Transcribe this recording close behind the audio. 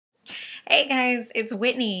Hey guys, it's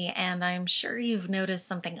Whitney, and I'm sure you've noticed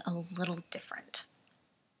something a little different.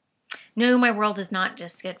 No, my world does not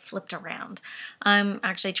just get flipped around. I'm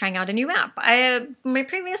actually trying out a new app. My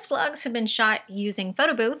previous vlogs have been shot using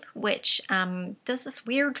Photo Booth, which does this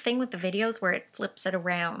weird thing with the videos where it flips it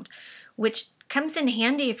around, which comes in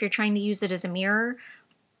handy if you're trying to use it as a mirror,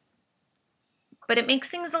 but it makes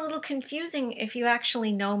things a little confusing if you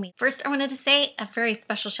actually know me. First, I wanted to say a very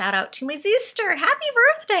special shout out to my sister. Happy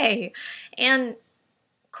birthday! And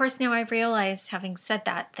of course, now I realize, having said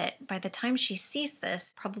that by the time she sees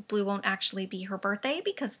this, probably won't actually be her birthday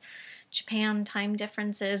because Japan time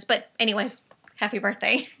differences. But anyways, happy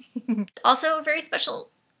birthday. Also, a very special,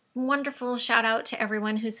 wonderful shout out to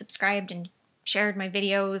everyone who subscribed and shared my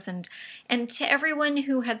videos, and to everyone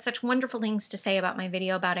who had such wonderful things to say about my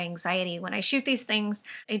video about anxiety. When I shoot these things,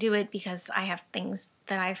 I do it because I have things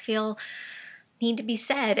that I feel need to be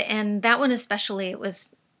said, and that one especially, it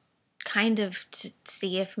was kind of to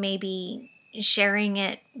see if maybe sharing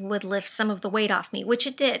it would lift some of the weight off me, which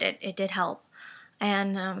it did. It did help.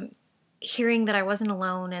 And hearing that I wasn't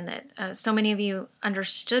alone and that so many of you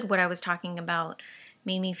understood what I was talking about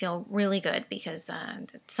made me feel really good, because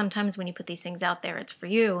sometimes when you put these things out there, it's for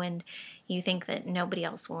you, and you think that nobody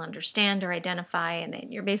else will understand or identify, and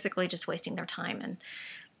that you're basically just wasting their time. And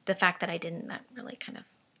the fact that I didn't, that really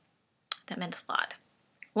that meant a lot.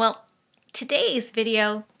 Well, today's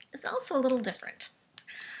video is also a little different.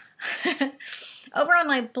 Over on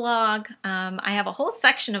my blog, I have a whole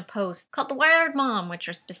section of posts called The Wired Mom, which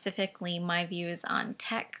are specifically my views on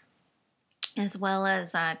tech, as well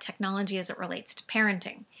as technology as it relates to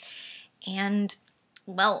parenting. And,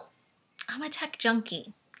 well, I'm a tech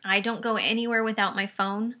junkie. I don't go anywhere without my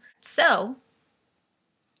phone. So,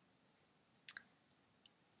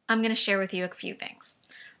 I'm going to share with you a few things.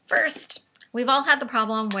 First, we've all had the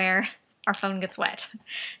problem where our phone gets wet.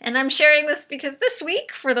 And I'm sharing this because this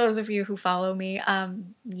week, for those of you who follow me,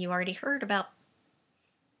 you already heard about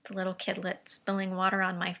the little kidlet spilling water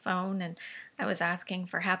on my phone, and I was asking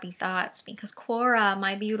for happy thoughts because Quora,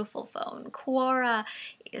 my beautiful phone, Quora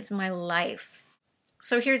is my life.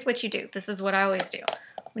 So here's what you do. This is what I always do.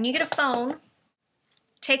 When you get a phone,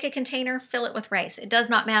 take a container, fill it with rice. It does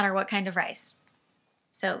not matter what kind of rice.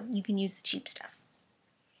 So you can use the cheap stuff.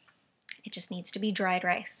 It just needs to be dried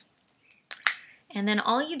rice. And then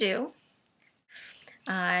all you do,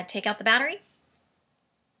 take out the battery,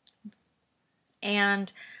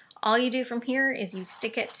 and all you do from here is you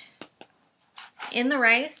stick it in the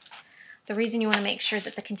rice. The reason you want to make sure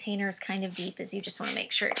that the container is kind of deep is you just want to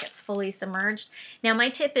make sure it gets fully submerged. Now, my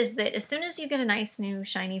tip is that as soon as you get a nice new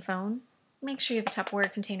shiny phone, make sure you have a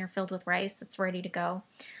Tupperware container filled with rice that's ready to go,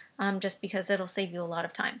 just because it'll save you a lot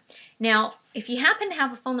of time. Now, if you happen to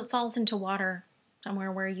have a phone that falls into water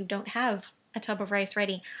somewhere where you don't have a tub of rice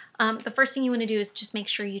ready, the first thing you want to do is just make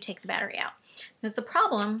sure you take the battery out. Because the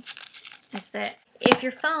problem is that if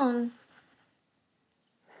your phone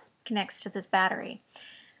connects to this battery,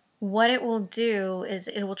 what it will do is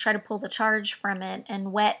it will try to pull the charge from it,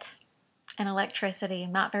 and wet and electricity,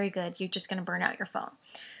 not very good. You're just going to burn out your phone.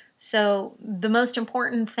 So the most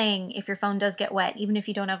important thing, if your phone does get wet, even if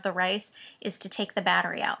you don't have the rice, is to take the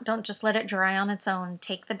battery out. Don't just let it dry on its own.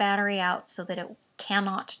 Take the battery out so that it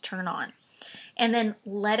cannot turn on. And then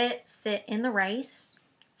let it sit in the rice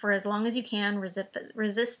for as long as you can.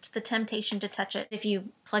 Resist the temptation to touch it. If you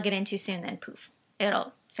plug it in too soon, then poof,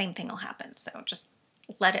 same thing will happen. So just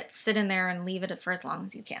let it sit in there and leave it for as long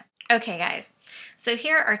as you can. Okay, guys, so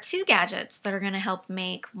here are two gadgets that are going to help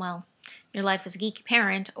make, well, your life as a geeky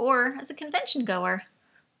parent or as a convention goer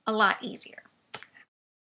a lot easier.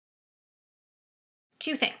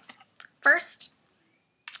 Two things. First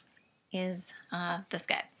is this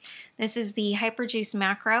guy. This is the Hyperjuice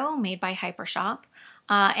Macro made by Hypershop.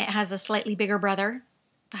 It has a slightly bigger brother,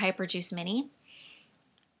 the Hyperjuice Mini.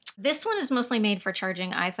 This one is mostly made for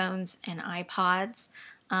charging iPhones and iPods.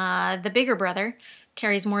 The bigger brother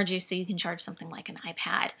carries more juice, so you can charge something like an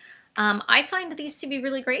iPad. I find these to be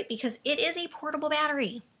really great because it is a portable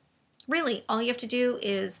battery. Really, all you have to do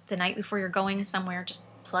is the night before you're going somewhere, just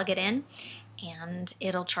plug it in and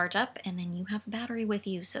it'll charge up, and then you have a battery with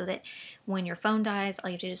you so that when your phone dies, all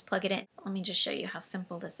you have to do is plug it in. Let me just show you how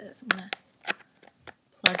simple this is. I'm going to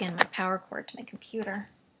plug in my power cord to my computer.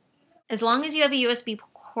 As long as you have a USB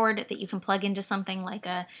cord that you can plug into something like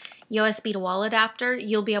a USB to wall adapter,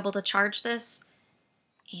 you'll be able to charge this,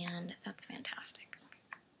 and that's fantastic.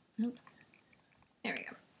 Oops. There we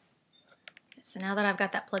go. So now that I've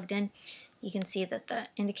got that plugged in, you can see that the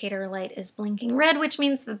indicator light is blinking red, which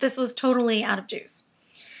means that this was totally out of juice.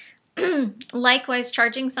 Likewise,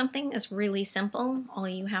 charging something is really simple. All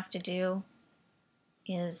you have to do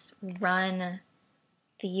is run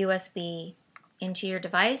the USB into your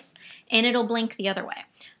device, and it'll blink the other way.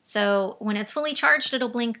 So when it's fully charged, it'll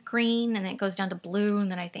blink green, and then it goes down to blue,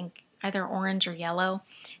 and then I think either orange or yellow,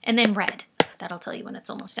 and then red. That'll tell you when it's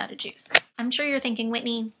almost out of juice. I'm sure you're thinking,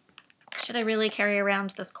 Whitney, should I really carry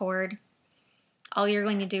around this cord? All you're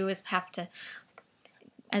going to do is have to,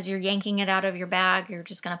 as you're yanking it out of your bag, you're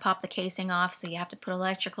just going to pop the casing off, so you have to put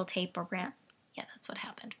electrical tape around. Yeah, that's what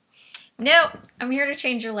happened. No, I'm here to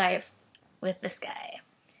change your life with this guy.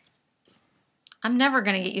 I'm never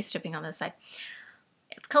going to get used to being on this side.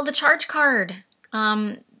 It's called the Charge Card.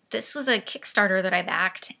 This was a Kickstarter that I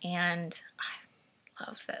backed, and I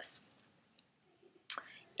love this.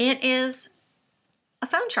 It is a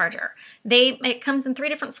phone charger. It comes in 3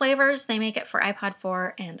 different flavors. They make it for iPod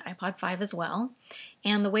 4 and iPod 5 as well.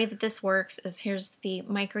 And the way that this works is here's the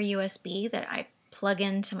micro USB that I plug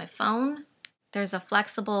into my phone. There's a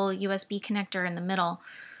flexible USB connector in the middle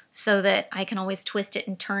so that I can always twist it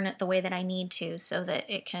and turn it the way that I need to so that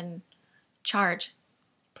it can charge.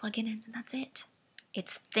 Plug it in and that's it.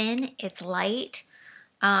 It's thin, it's light,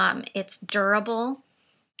 it's durable,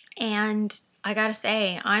 and I gotta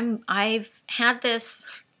say, I've had this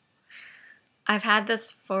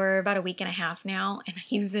for about a week and a half now, and I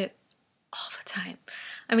use it all the time.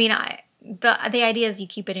 I mean, the idea is you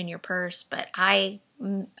keep it in your purse, but I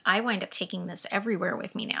wind up taking this everywhere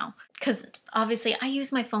with me now because obviously I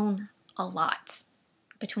use my phone a lot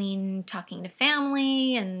between talking to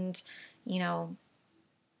family and, you know,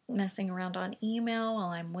 messing around on email while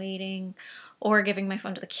I'm waiting, or giving my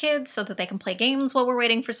phone to the kids so that they can play games while we're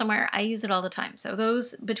waiting for somewhere. I use it all the time. So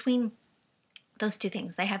between those 2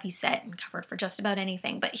 things, they have you set and covered for just about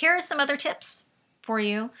anything. But here are some other tips for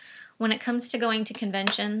you when it comes to going to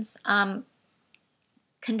conventions.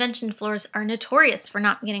 Convention floors are notorious for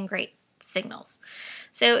not getting great signals.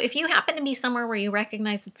 So if you happen to be somewhere where you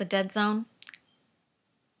recognize it's a dead zone,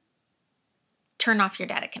 turn off your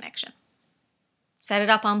data connection. Set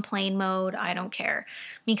it up on plane mode, I don't care.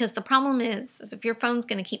 Because the problem is if your phone's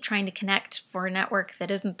going to keep trying to connect for a network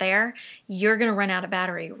that isn't there, you're going to run out of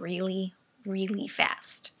battery really, really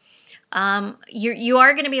fast. You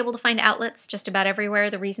are going to be able to find outlets just about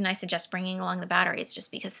everywhere. The reason I suggest bringing along the battery is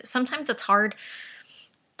just because sometimes it's hard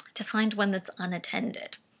to find one that's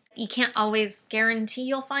unattended. You can't always guarantee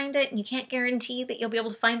you'll find it, and you can't guarantee that you'll be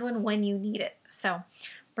able to find one when you need it. So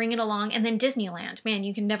bring it along. And then Disneyland. Man,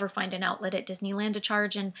 you can never find an outlet at Disneyland to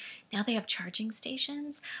charge, and now they have charging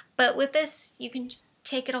stations. But with this, you can just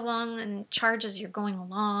take it along and charge as you're going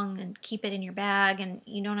along and keep it in your bag, and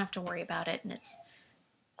you don't have to worry about it, and it's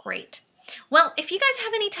great. Well, if you guys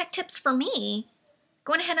have any tech tips for me,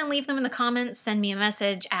 go ahead and leave them in the comments, send me a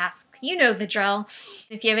message, ask. You know the drill.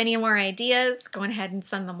 If you have any more ideas, go ahead and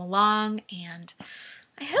send them along, and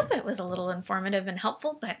I hope it was a little informative and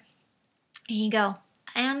helpful, but here you go.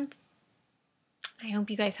 And I hope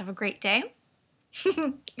you guys have a great day.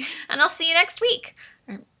 And I'll see you next week.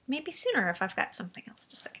 Or maybe sooner if I've got something else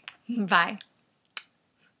to say. Bye.